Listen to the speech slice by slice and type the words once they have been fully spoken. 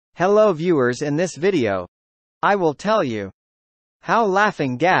Hello viewers, in this video, I will tell you how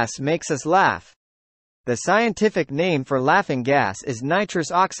laughing gas makes us laugh. The scientific name for laughing gas is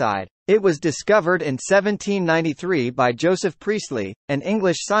nitrous oxide. It was discovered in 1793 by Joseph Priestley, an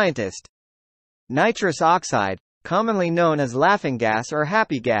English scientist. Nitrous oxide, commonly known as laughing gas or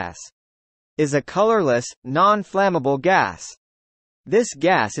happy gas, is a colorless, non-flammable gas. This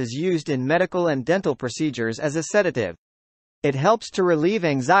gas is used in medical and dental procedures as a sedative. It helps to relieve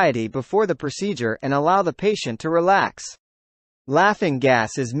anxiety before the procedure and allow the patient to relax. Laughing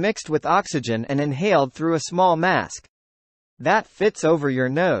gas is mixed with oxygen and inhaled through a small mask that fits over your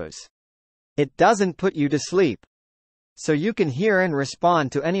nose. It doesn't put you to sleep, so you can hear and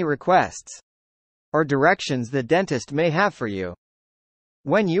respond to any requests or directions the dentist may have for you.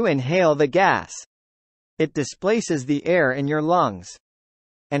 When you inhale the gas, it displaces the air in your lungs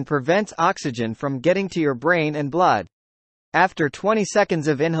and prevents oxygen from getting to your brain and blood. After 20 seconds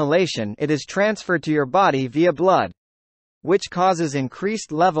of inhalation, it is transferred to your body via blood, which causes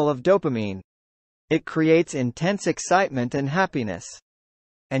increased level of dopamine. It creates intense excitement and happiness,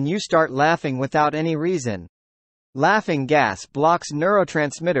 and you start laughing without any reason. Laughing gas blocks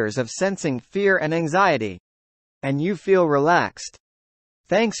neurotransmitters of sensing fear and anxiety, and you feel relaxed.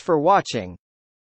 Thanks for watching.